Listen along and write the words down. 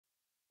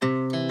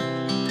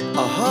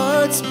Our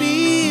hearts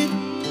beat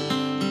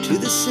to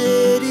the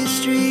city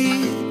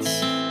streets.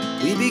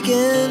 We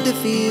began to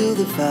feel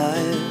the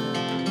fire.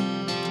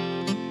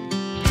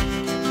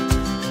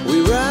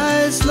 We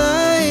rise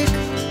like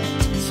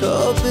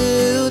tall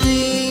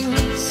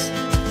buildings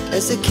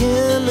as the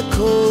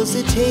chemicals,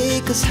 they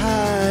take us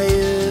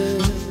higher.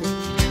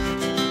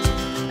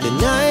 The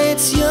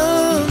night's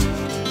young,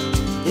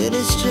 it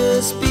has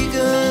just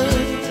begun,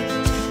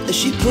 as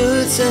she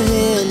puts her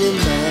hand in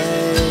mine.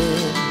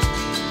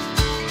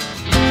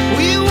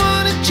 We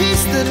wanna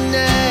chase the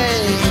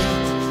night,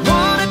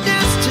 wanna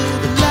dance to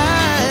the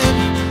light,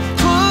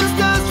 pull the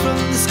stars from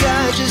the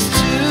sky, just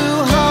two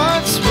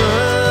hearts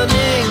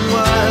running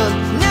wild.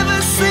 Never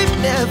sleep,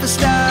 never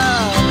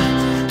stop,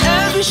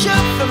 as we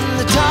shout from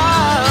the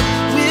top.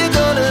 We're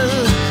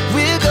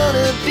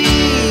gonna be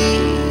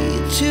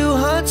two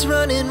hearts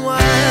running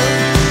wild.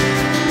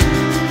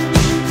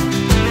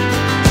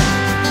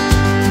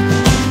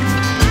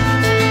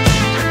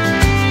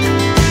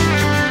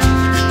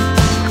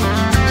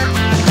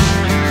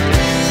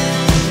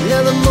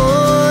 Now the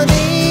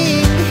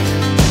morning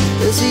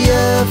is the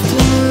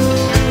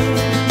afternoon.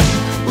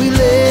 We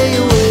lay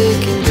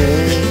awake in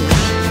bed.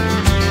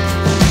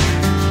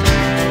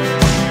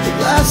 It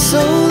laughs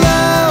so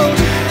loud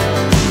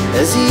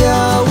as the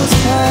hours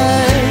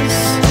pass.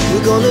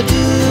 We're gonna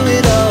do